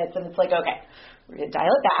reality hits, and it's okay. Dial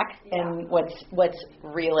it back and what's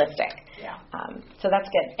realistic. So that's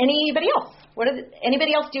good. Anybody else?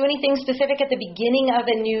 Anybody else do anything specific at the beginning of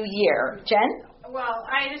a new year? Jen? Well,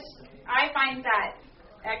 I find that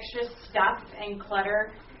extra stuff and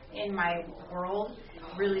clutter in my world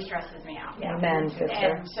really stresses me out. Amen, sister.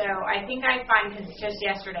 And so I think I find, because just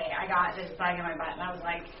yesterday I got this bug in my butt, and I was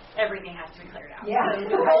like, everything has to be cleared out.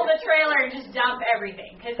 Pull the trailer and just dump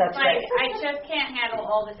everything. Because right. I just can't handle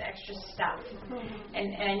all this extra stuff.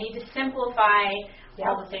 And I need to simplify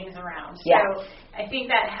all the things around. So I think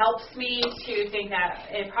that helps me to think that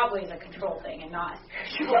it probably is a control thing and not a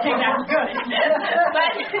spiritual thing. That's good.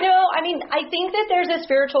 But no, I I mean, I think that there's a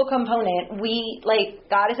spiritual component.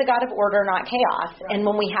 God is a God of order, not chaos. Right. And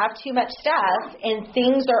when we have too much stuff and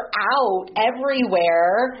things are out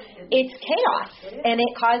everywhere, it's chaos. And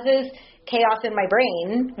it causes chaos in my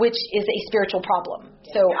brain, which is a spiritual problem.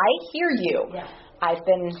 So I hear you. Yeah. I've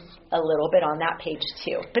been a little bit on that page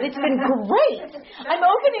too, but it's been great. I'm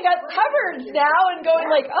opening up cupboards now and going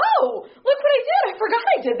like, oh, look what I did. I forgot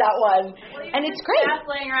I did that one. Well, and it's great. Stuff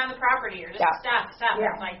laying around the property or just stuff.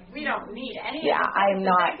 Yeah. Like, we don't need any of it. I'm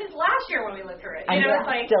not. Because last year when we looked through it, I'm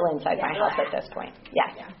still inside my house at this point.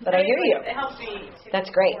 Yes, but I hear you. It helps me to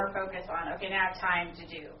That's great. more focus on, okay, now I have time to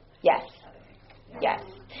do. Yes. Yes.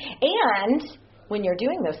 And when you're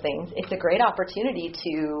doing those things, it's a great opportunity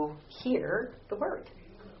to hear the word,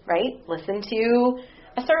 right? Listen to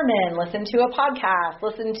a sermon, listen to a podcast,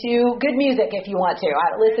 listen to good music if you want to.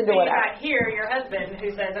 Listen to whatever. You got here your husband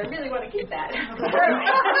who says, I really want to keep that.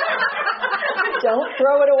 Don't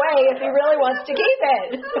throw it away if he really wants to keep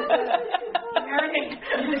it.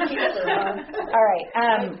 All right.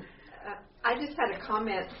 I just had a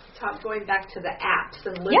comment going back to the apps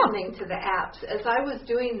and listening to the apps. As I was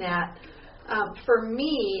doing that, for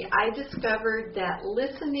me, I discovered that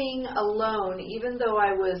listening alone, even though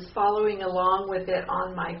I was following along with it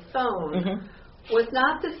on my phone, was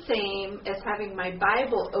not the same as having my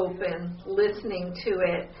Bible open, listening to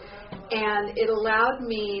it. And it allowed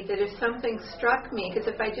me that if something struck me, because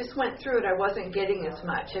if I just went through it, I wasn't getting as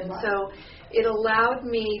much. And so it allowed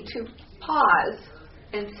me to pause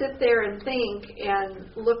and sit there and think and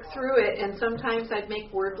look through it. And sometimes I'd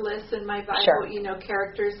make word lists in my Bible,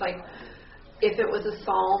 characters like, if it was a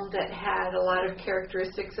psalm that had a lot of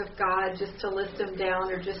characteristics of God, just to list them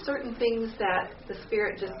down, or just certain things that the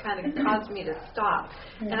Spirit just kind of caused me to stop.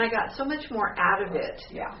 And I got so much more out of it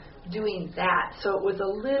doing that. So it was a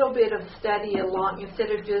little bit of study along,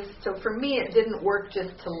 instead of just, so for me it didn't work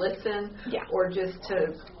just to listen or just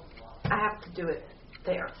to, I have to do it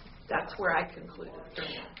there. That's where I concluded.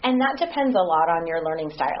 And that depends a lot on your learning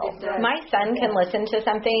style. My son can listen to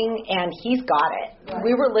something and he's got it. Right.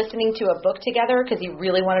 We were listening to a book together because he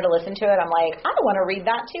really wanted to listen to it. I'm like, I want to read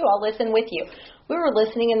that too. I'll listen with you. We were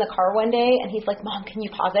listening in the car one day and he's like, Mom, can you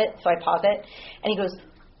pause it? So I pause it. And he goes,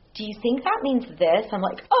 do you think that means this? I'm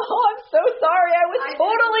like, oh, I'm so sorry. I was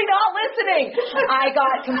totally not listening. I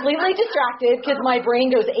got completely distracted because my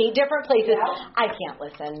brain goes 8 different places. I can't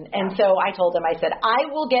listen. And so I told him, I said, I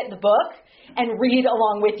will get the book and read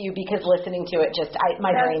along with you because listening to it just,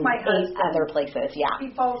 my brain ate other places. Yeah.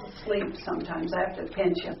 He falls asleep sometimes. I have to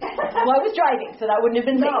pinch him. Well, I was driving, so that wouldn't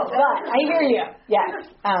have been safe. But I hear you.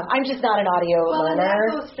 Yes. I'm just not an audio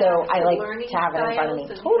learner, so I like to have it in front of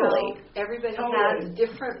me. Totally. Everybody has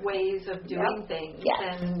different ways of doing things,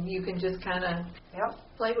 and you can just kind of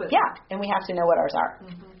play with it. Yeah, and we have to know what ours are.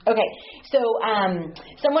 Okay, so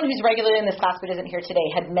someone who's regular in this class but isn't here today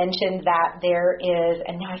had mentioned that there is,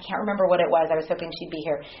 and now I can't remember what it was. I was hoping she'd be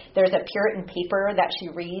here. There's a Puritan paper that she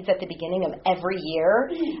reads at the beginning of every year,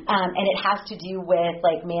 and it has to do with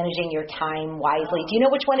like managing your time wisely. Do you know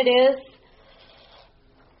which one it is?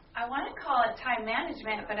 I want to call it time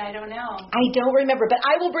management, but I don't know. I don't remember, but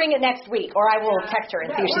I will bring it next week, or I will text her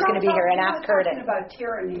and see if she's going to be here and ask her to. About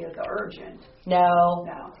tyranny of the urgent. No,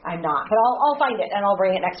 I'm not. But I'll find it and I'll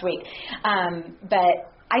bring it next week.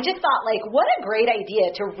 But I just thought, like, what a great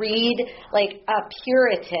idea to read like a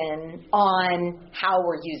Puritan on how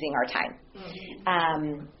we're using our time.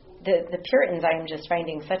 The Puritans I am just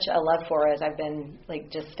finding such a love for as I've been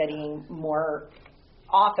like just studying more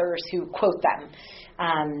authors who quote them.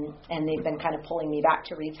 And they've been kind of pulling me back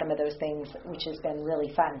to read some of those things, which has been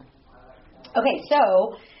really fun. Okay,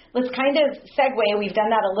 so let's kind of segue. We've done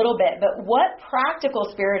that a little bit, but what practical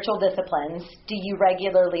spiritual disciplines do you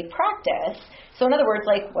regularly practice? So in other words,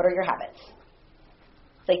 like, what are your habits?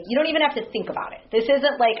 Like, you don't even have to think about it. This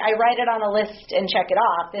isn't like I write it on a list and check it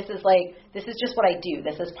off. This is like, this is just what I do.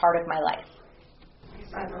 This is part of my life.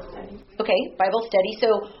 Bible study. Okay, Bible study.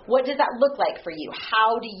 So what does that look like for you?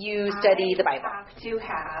 How do you study the Bible? I have to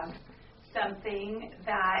have something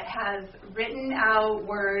that has written out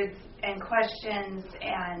words and questions,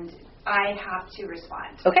 and I have to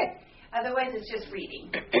respond. Okay. Otherwise, it's just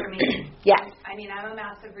reading for me. Yes. I mean, I'm a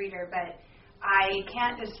massive reader, but I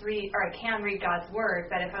can't just read, or I can read God's Word,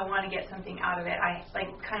 but if I want to get something out of it, I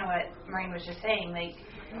like kind of what Maureen was just saying, like,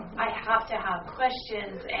 I have to have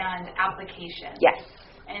questions and applications. Yes.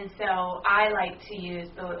 And so I like to use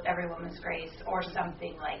the Every Woman's Grace or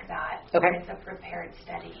something like that. Okay. It's a prepared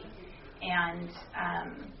study. And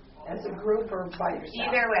as a group or by yourself?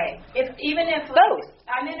 Either way. Even if both.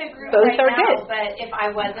 I'm in a group both right are now, good. But if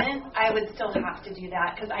I wasn't, I would still have to do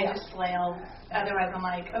that because I just flail. Otherwise, I'm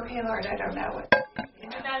like, okay, Lord, I don't know. Would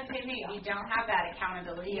that take you don't have that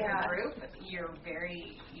accountability in a group, it's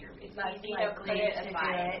easy to put it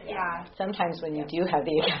aside. Yeah. Sometimes when you do have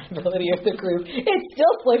the accountability of the group, it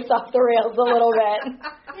still slips off the rails a little bit.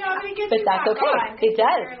 But that's okay. It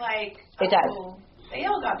does. It does. They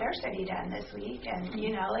all got their study done this week, and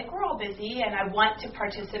we're all busy, and I want to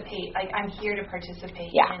participate. I'm here to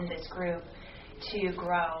participate in this group to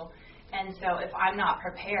grow. And so if I'm not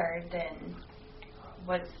prepared, then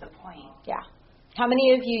what's the point? Yeah. How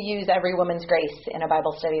many of you use Every Woman's Grace in a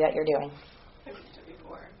Bible study that you're doing?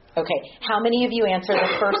 Okay. How many of you answer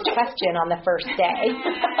the first question on the first day?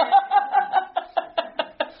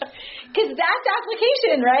 Because that's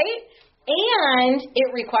application, right? And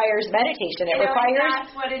it requires meditation. It requires.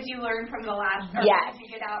 That's what did you learn from the last? Yes. What did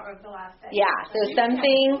you get out of the last study? Yeah. So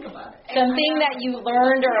something that you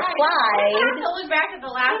learned or applied. I have to look back at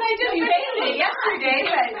the last. I just made it yesterday,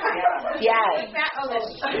 but yes.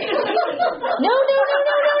 No.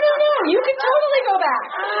 You can totally go back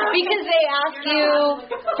because they ask you.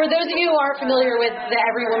 For those of you who aren't familiar with the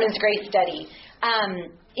Every Woman's Grace study.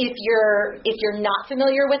 If you're not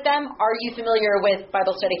familiar with them, are you familiar with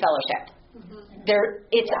Bible Study Fellowship? Mm-hmm.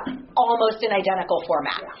 It's almost an identical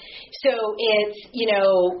format. So it's,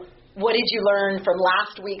 what did you learn from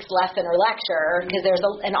last week's lesson or lecture? Because there's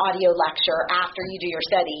an audio lecture after you do your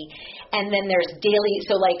study. And then there's daily.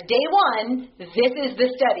 So like day one, this is the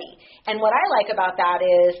study. And what I like about that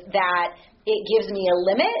is that it gives me a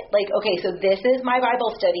limit, okay, so this is my Bible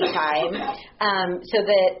study time, so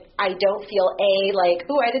that I don't feel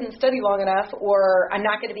I didn't study long enough, or I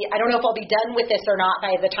don't know if I'll be done with this or not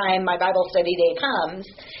by the time my Bible study day comes.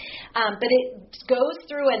 But it goes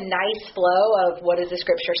through a nice flow of what does the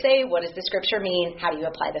Scripture say, what does the Scripture mean, how do you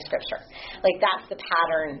apply the Scripture. That's the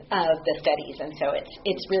pattern of the studies, and so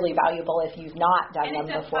it's really valuable if you've not done them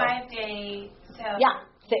before. And it's a 5-day, so... Yeah.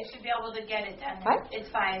 You should be able to get it done. It's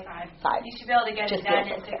 5. You should be able to get it done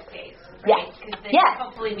in 6 days. Right? Because then you're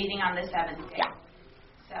hopefully meeting on the 7th day. Yeah.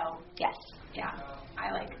 So. Yes. Yeah.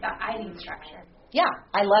 I like that. I need structure. Yeah.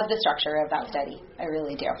 I love the structure of that study. I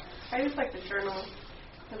really do. I just like the journal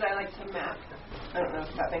because I like to map. I don't know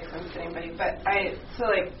if that makes sense to anybody, but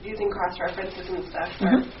using cross-references and stuff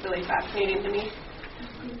are really fascinating to me.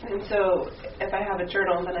 And so if I have a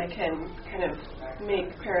journal, then I can kind of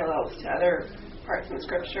make parallels to other parts in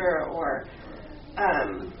Scripture, or I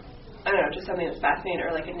don't know, just something that's fascinating,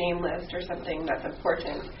 or like a name list or something that's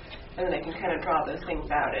important, and then I can kind of draw those things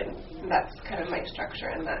out, and that's kind of my structure,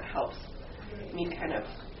 and that helps me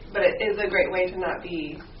but it is a great way to not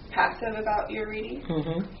be passive about your reading,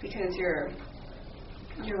 because you're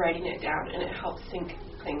writing it down, and it helps sink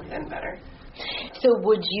things in better. So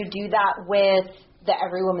would you do that with the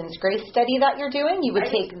Every Woman's Grace study that you're doing? You would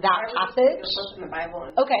take that passage? In the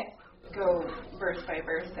Bible. Okay. Go verse by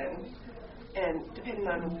verse, and depending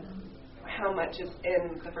on how much is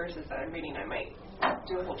in the verses that I'm reading, I might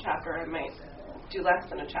do a whole chapter, I might do less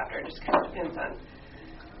than a chapter. It just kind of depends on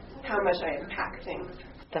how much I unpack things.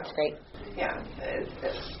 That's great. Yeah,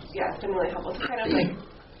 it's been really helpful. It's kind of like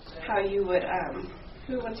how you would,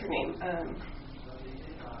 what's her name?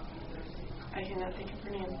 I cannot think of her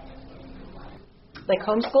name. Like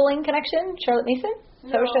Homeschooling Connection, Charlotte Mason?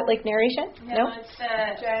 No. Fellowship, like narration? No, it's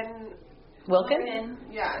Jen Wilkin?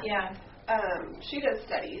 Yeah. She does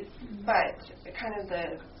studies, but kind of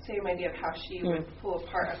the same idea of how she would pull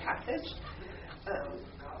apart a passage.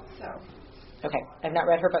 Okay. I've not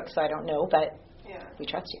read her book, so I don't know, but we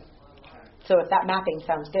trust you. So if that mapping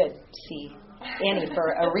sounds good, see Annie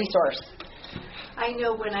for a resource. I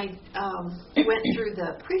know when I went through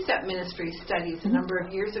the precept ministry studies a number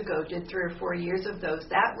of years ago, did 3 or 4 years of those,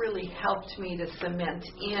 that really helped me to cement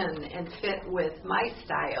in and fit with my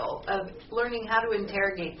style of learning how to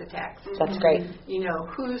interrogate the text. That's great.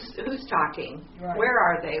 Who's talking? Right. Where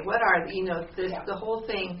are they? What are they? The whole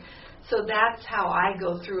thing. So that's how I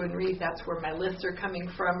go through and read. That's where my lists are coming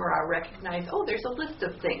from, or I recognize, there's a list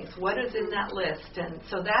of things. What is in that list? And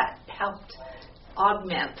so that helped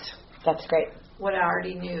augment. That's great. What I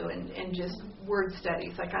already knew, and just word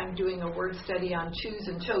studies. Like I'm doing a word study on choose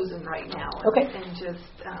and chosen right now. Okay. And just,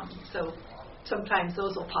 so sometimes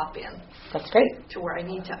those will pop in. That's great. To where I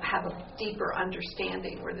need to have a deeper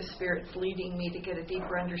understanding, where the Spirit's leading me to get a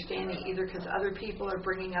deeper understanding, either because other people are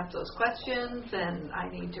bringing up those questions and I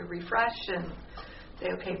need to refresh and say,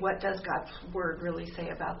 okay, what does God's Word really say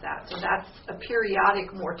about that? So that's a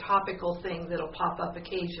periodic, more topical thing that'll pop up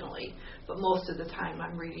occasionally, but most of the time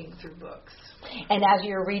I'm reading through books. And as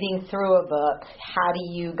you're reading through a book, how do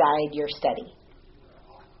you guide your study?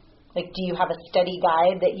 Like, do you have a study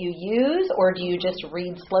guide that you use, or do you just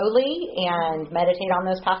read slowly and meditate on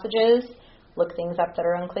those passages? look things up that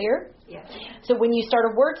are unclear? Yes. So when you start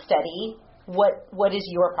a word study, what is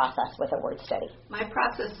your process with a word study? My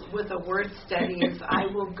process with a word study is I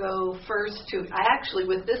will go first to,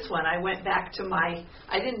 with this one, I went back to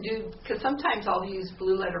because sometimes I'll use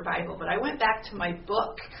Blue Letter Bible, but I went back to my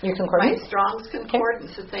book, Your concordance? my Strong's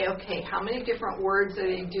Concordance, to say, okay, how many different words are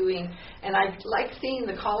they doing? And I like seeing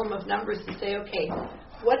the column of numbers to say, okay,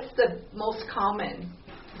 what's the most common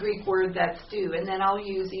Greek word that's due? And then I'll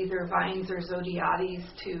use either Vines or Zodiates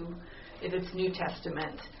if it's New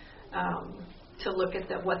Testament, to look at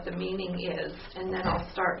what the meaning is, and then I'll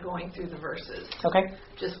start going through the verses. Okay.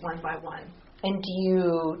 Just one by one. And do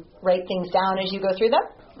you write things down as you go through them?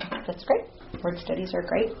 That's great. Word studies are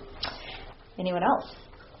great. Anyone else?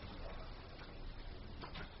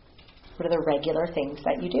 What are the regular things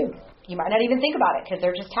that you do? You might not even think about it because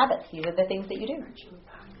they're just habits. These are the things that you do.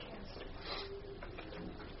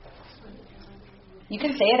 You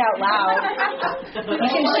can say it out loud. You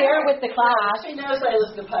can share with the class. She knows I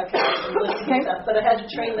listen to podcasts and listen to stuff, but I had to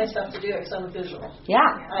train myself to do it because I'm a visual. Yeah.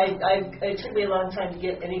 It took me a long time to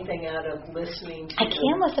get anything out of listening to I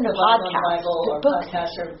can listen to podcasts. Bible or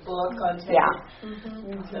podcast or book on tape. Yeah.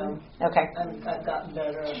 So okay. I've gotten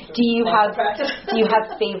better. Do you have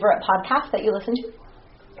favorite podcasts that you listen to?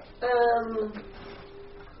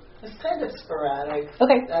 It's kind of sporadic.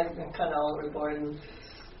 Okay. I'm kind of all over the board.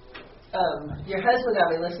 Your husband got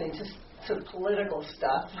me listening to political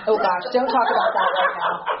stuff. Oh gosh, don't talk about that right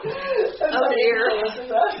now. Oh dear.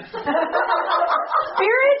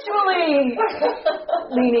 Spiritually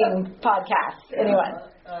leaning podcasts. Anyone?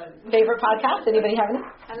 Favorite podcast? Anybody have any?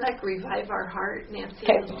 I like Revive Our Heart,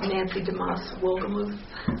 Nancy DeMoss Wolgemuth.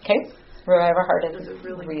 Okay. Revive Our Heart is a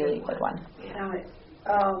really good one. Yeah.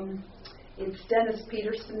 It's Dennis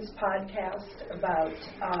Peterson's podcast about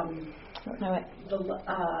I don't know it.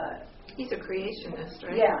 He's a creationist,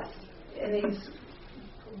 right? Yes, and he's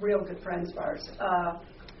real good friends of ours.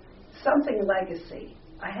 Something Legacy.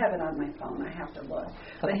 I have it on my phone. I have to look.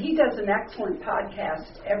 Okay. But he does an excellent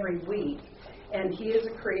podcast every week, and he is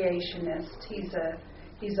a creationist.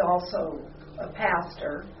 He's also a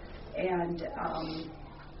pastor, and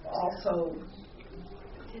also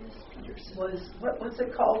what's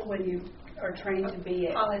it called when you are trained to be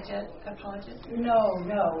a apologist?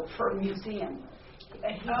 No, for a museum. A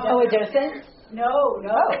docent? No.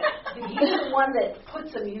 He's the one that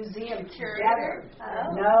puts a museum together.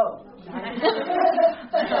 Oh. No.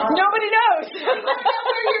 Nobody knows.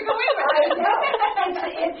 Where you're going with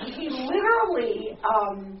it. He literally,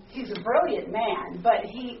 he's a brilliant man, but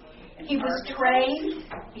he was trained.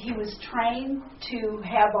 He was trained to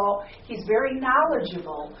have he's very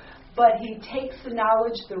knowledgeable, but he takes the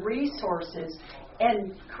knowledge, the resources,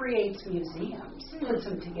 and creates museums, puts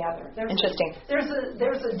them together. Interesting. There's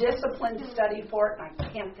a discipline to study for it, and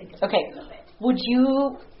I can't think of the name of it. Would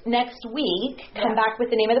you next week come back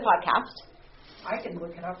with the name of the podcast? I can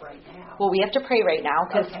look it up right now. Well, we have to pray right now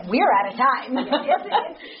because we're out of time.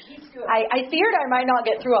 He's good. I feared I might not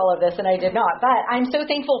get through all of this, and I did not. But I'm so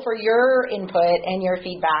thankful for your input and your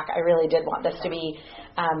feedback. I really did want this to be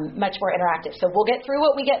much more interactive. So we'll get through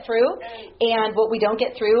what we get through, and what we don't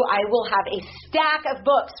get through, I will have a stack of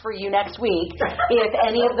books for you next week if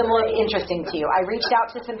any of them look interesting to you. I reached out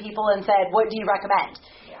to some people and said, what do you recommend?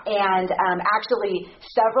 And actually,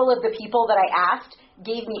 several of the people that I asked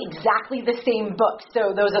gave me exactly the same books. So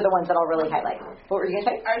those are the ones that I'll really highlight. What were you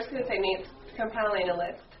going to say? I was going to say Nate's compiling a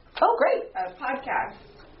list. Oh, great. Of podcasts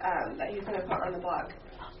that he's going to put on the blog.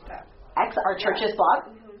 Our church's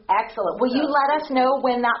blog? Excellent. Will you let us know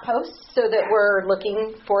when that posts so that we're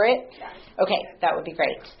looking for it? Okay, that would be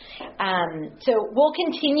great. So we'll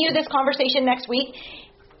continue this conversation next week.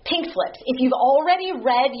 Pink slips. If you've already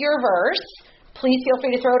read your verse, please feel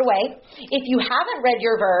free to throw it away. If you haven't read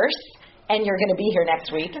your verse and you're going to be here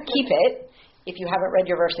next week, keep it. If you haven't read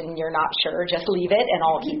your verse and you're not sure, just leave it and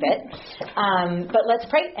I'll keep it. But let's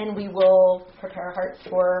pray and we will prepare our hearts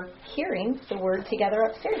for hearing the word together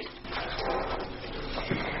upstairs.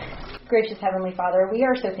 Gracious Heavenly Father, we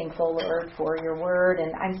are so thankful, Lord, for your word,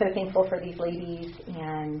 and I'm so thankful for these ladies,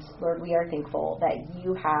 and Lord, we are thankful that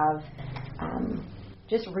you have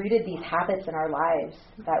just rooted these habits in our lives,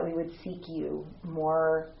 that we would seek you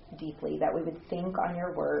more deeply, that we would think on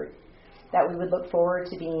your word, that we would look forward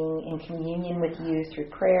to being in communion with you through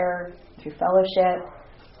prayer, through fellowship,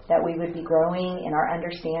 that we would be growing in our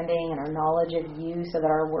understanding and our knowledge of you so that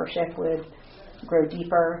our worship would grow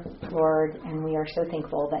deeper, Lord, and we are so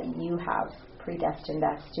thankful that you have predestined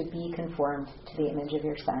us to be conformed to the image of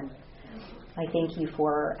your Son. I thank you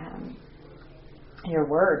for your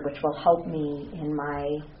word, which will help me in my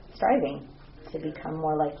striving to become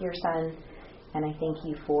more like your Son And I thank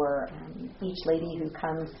you for each lady who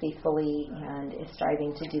comes faithfully and is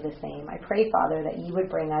striving to do the same. I pray, Father, that you would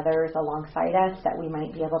bring others alongside us that we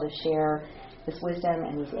might be able to share this wisdom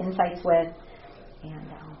and these insights with. And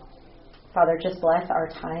Father, just bless our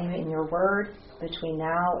time in your word between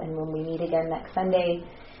now and when we meet again next Sunday.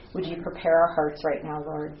 Would you prepare our hearts right now,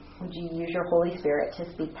 Lord? Would you use your Holy Spirit to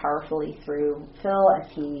speak powerfully through Phil as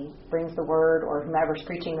he brings the word, or whomever's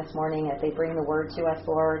preaching this morning as they bring the word to us,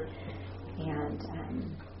 Lord.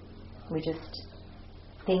 And we just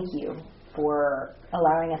thank you for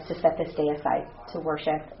allowing us to set this day aside to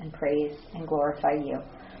worship and praise and glorify you.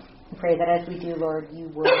 I pray that as we do, Lord, you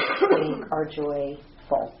would make our joy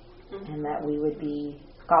full, and that we would be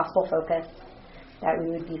gospel-focused, that we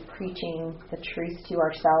would be preaching the truth to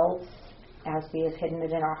ourselves as we have hidden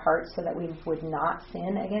it in our hearts so that we would not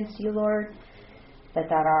sin against you, Lord, but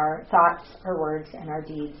that our thoughts, our words, and our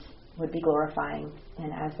deeds would be glorifying,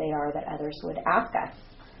 and as they are, that others would ask us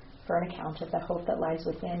for an account of the hope that lies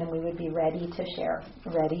within, and we would be ready to share,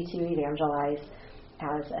 ready to evangelize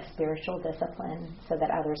as a spiritual discipline so that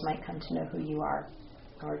others might come to know who you are,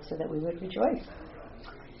 Lord, so that we would rejoice.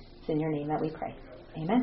 It's in your name that we pray. Amen.